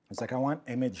 It's like, I want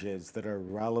images that are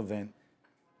relevant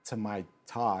to my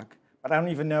talk, but I don't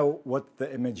even know what the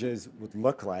images would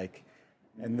look like.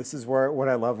 And this is what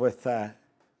I love with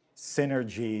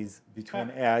synergies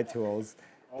between AI tools.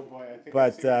 Oh boy, I think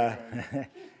But right.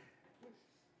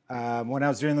 when I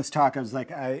was doing this talk, I was like,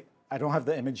 I don't have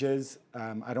the images.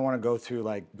 I don't want to go through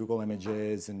like Google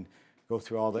Images and go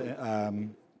through all the,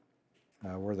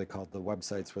 what are they called? The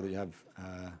websites where you have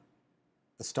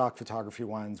the stock photography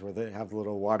ones where they have the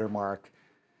little watermark.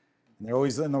 And they're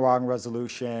always in the wrong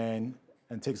resolution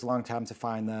and it takes a long time to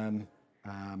find them.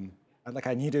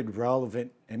 I needed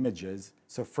relevant images.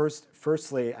 So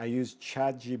firstly, I used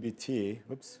ChatGPT.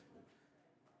 Whoops.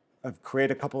 I've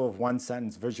created a couple of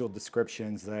one-sentence visual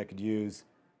descriptions that I could use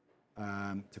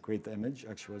to create the image.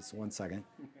 Actually, it's 1 second.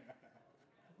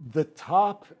 The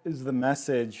top is the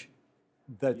message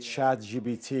that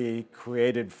ChatGPT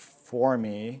created for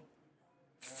me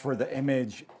for the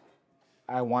image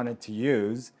I wanted to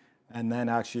use. And then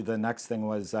actually the next thing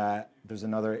was there's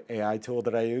another AI tool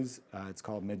that I use. It's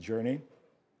called Midjourney.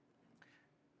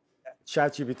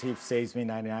 ChatGPT saves me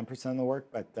 99% of the work,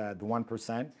 but the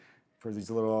 1% for these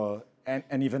little,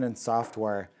 and even in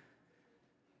software,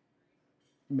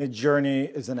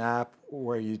 Midjourney is an app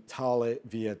where you tell it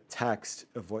via text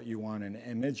of what you want an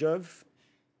image of,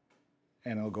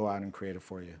 and it'll go out and create it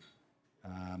for you.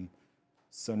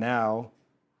 So now,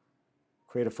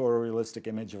 create a photorealistic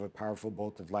image of a powerful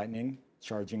bolt of lightning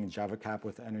charging a Java cup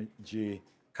with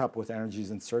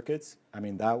energies and circuits. I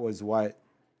mean, that was what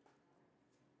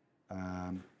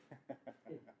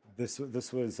this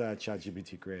was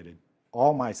ChatGPT created.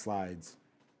 All my slides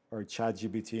are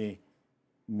ChatGPT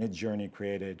Midjourney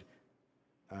created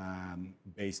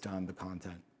based on the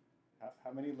content.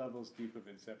 How many levels deep of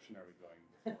Inception are we going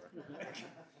before?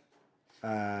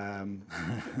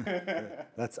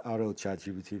 That's auto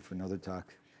ChatGPT for another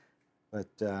talk. But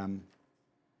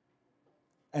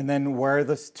and then where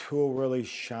this tool really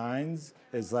shines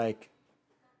is like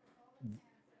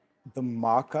the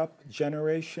mock-up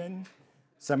generation.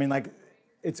 So I mean, like,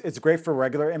 it's great for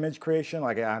regular image creation.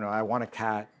 Like, I don't know, I want a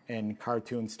cat in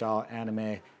cartoon style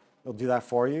anime. It'll do that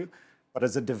for you. But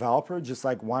as a developer, just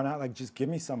like, why not like just give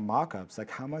me some mock-ups?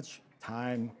 Like, how much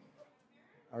time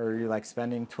are you like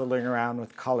spending twiddling around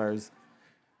with colors?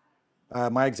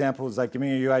 My example is like, give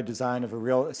me a UI design of a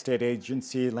real estate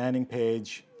agency landing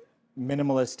page,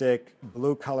 minimalistic,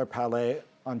 blue color palette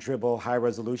on Dribble, high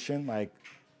resolution. Like,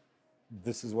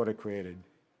 this is what it created.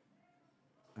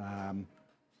 And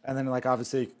then like,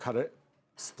 obviously you could cut it,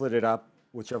 split it up,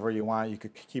 whichever you want. You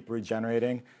could keep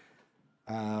regenerating.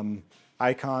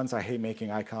 Icons, I hate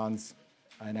making icons,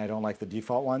 and I don't like the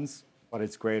default ones, but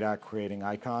it's great at creating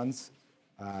icons.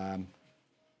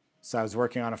 So I was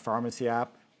working on a pharmacy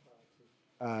app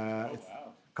a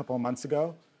couple of months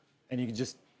ago, and you can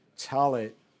just tell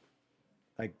it,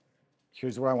 like,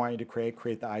 here's what I want you to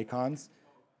create the icons.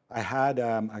 I had,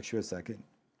 actually a second.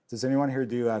 Does anyone here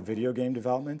do video game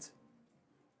development?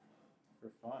 For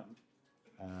fun.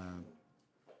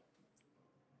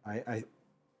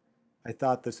 I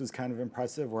thought this was kind of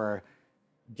impressive, where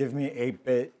give me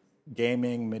 8-bit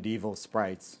gaming medieval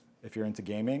sprites if you're into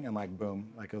gaming, and like, boom,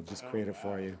 like it'll just create it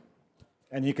for you.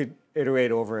 And you could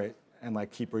iterate over it and like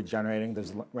keep regenerating.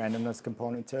 There's a randomness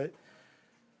component to it.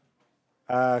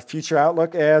 Future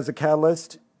outlook as a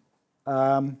catalyst.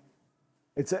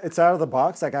 It's out of the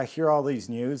box. Like, I hear all these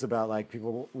news about like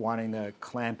people wanting to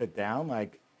clamp it down.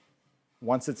 Like,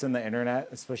 once it's in the internet,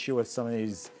 especially with some of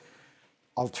these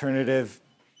alternative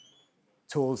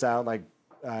tools out, like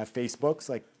Facebook's,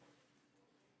 like,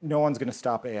 no one's going to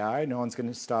stop AI. No one's going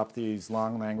to stop these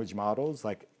long language models.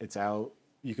 Like, it's out.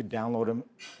 You could download them,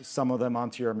 some of them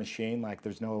onto your machine. Like,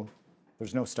 there's no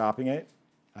stopping it.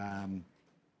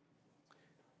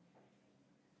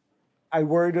 I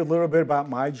worried a little bit about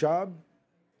my job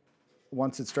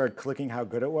once it started clicking how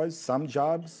good it was. Some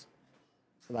jobs,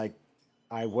 like,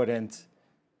 I don't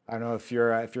know if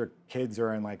your kids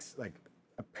are in like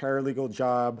a paralegal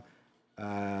job,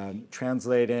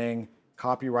 translating,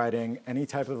 copywriting, any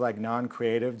type of like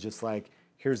non-creative, just like,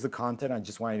 here's the content, I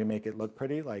just want you to make it look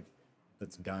pretty, like,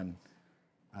 that's done.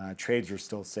 Trades are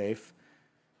still safe.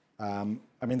 I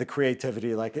mean, the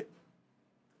creativity, like,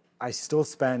 I still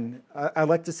spend, I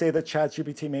like to say that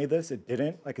ChatGPT made this. It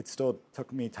didn't. Like, it still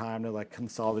took me time to like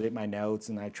consolidate my notes,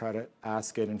 and I try to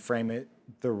ask it and frame it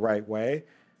the right way.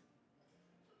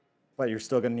 But you're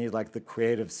still going to need like the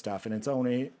creative stuff, and it's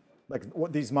only like,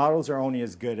 what these models are only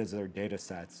as good as their data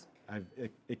sets.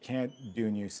 It can't do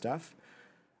new stuff.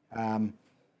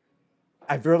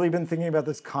 I've really been thinking about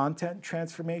this content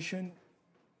transformation,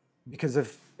 because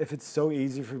if it's so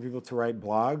easy for people to write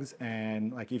blogs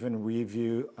and like even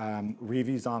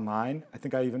reviews online, I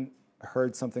think I even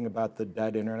heard something about the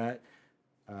dead internet.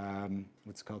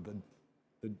 What's it called,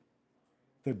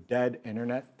 the dead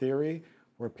internet theory,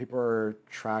 where people are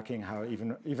tracking how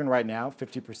even right now,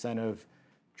 50% of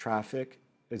traffic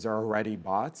is already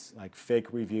bots, like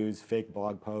fake reviews, fake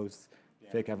blog posts,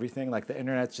 fake everything. Like, the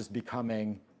internet's just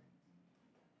becoming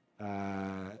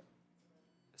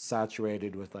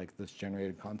saturated with like this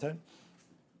generated content.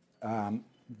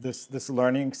 This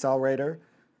learning accelerator,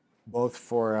 both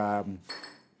for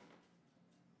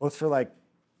like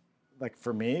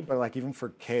for me, but like even for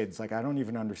kids. Like, I don't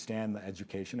even understand the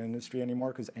education industry anymore,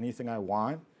 because anything I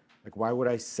want, like, why would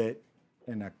I sit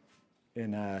in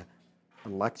a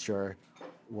lecture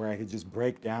where I could just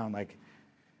break down, like,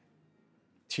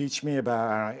 teach me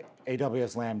about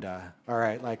AWS Lambda. All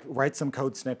right, like, write some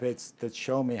code snippets that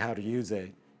show me how to use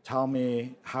it. Tell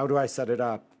me, how do I set it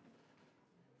up?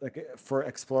 Like, for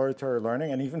exploratory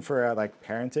learning, and even for like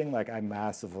parenting, like, I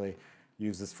massively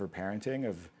use this for parenting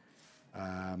of,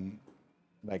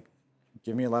 like,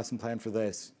 give me a lesson plan for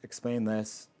this, explain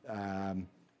this.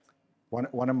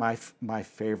 One of my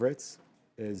favorites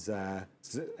is,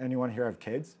 does anyone here have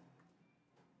kids?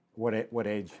 What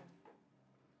age?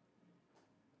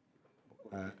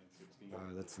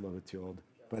 That's a little bit too old.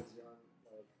 But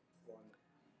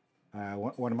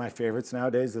one of my favorites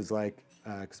nowadays is like,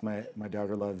 because my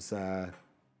daughter loves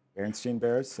Berenstain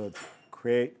Bears, so it's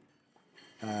create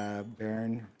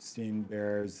Berenstain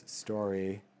Bears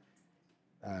story,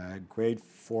 grade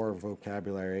 4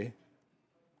 vocabulary.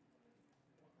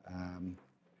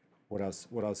 What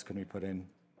else can we put in?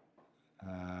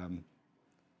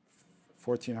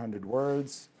 1,400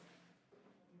 words,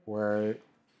 where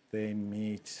they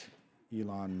meet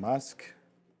Elon Musk,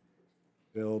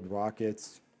 build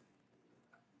rockets.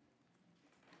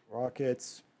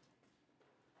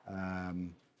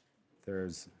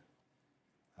 There's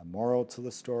a moral to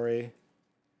the story.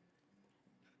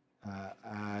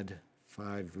 Add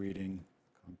 5 reading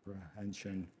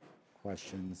comprehension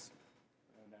questions.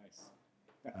 Oh, nice.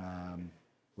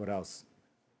 What else?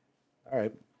 All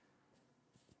right.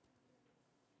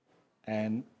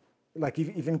 And like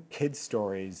even kids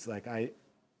stories, like I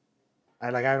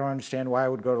don't understand why I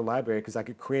would go to the library, because I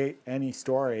could create any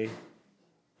story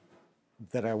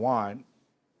that I want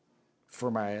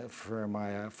for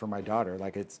my daughter.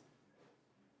 Like it's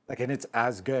and it's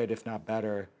as good, if not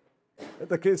better.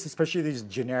 Like it's especially these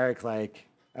generic like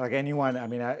anyone. I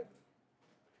mean, like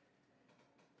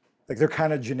they're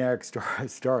kind of generic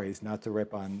stories. Not to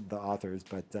rip on the authors,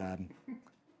 but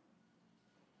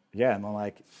yeah, and then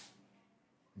like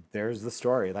there's the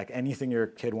story. Like anything your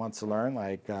kid wants to learn,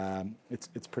 like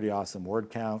it's pretty awesome. Word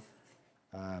count.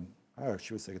 Oh,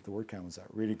 she was like the word count was that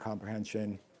reading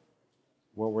comprehension.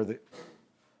 What were the?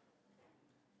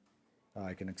 Oh,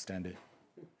 I can extend it.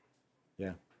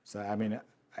 Yeah. So I mean,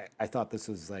 I thought this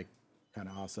was like kind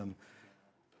of awesome.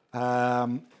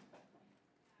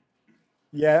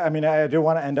 Yeah, I mean, I do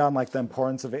want to end on like the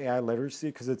importance of AI literacy,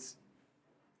 because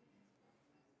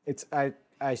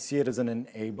I see it as an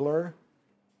enabler,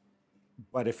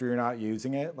 but if you're not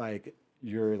using it, like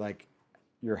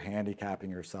you're handicapping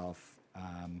yourself.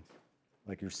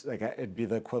 Like it'd be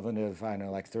the equivalent of, I don't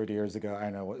know, like 30 years ago. I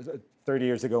don't know, 30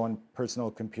 years ago when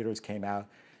personal computers came out,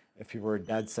 if people were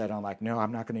dead set on like, no,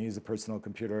 I'm not going to use a personal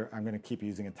computer. I'm going to keep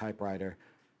using a typewriter.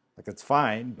 Like that's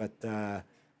fine, but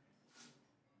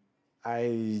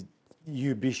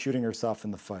you'd be shooting yourself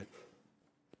in the foot.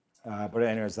 But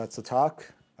anyways, that's the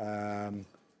talk.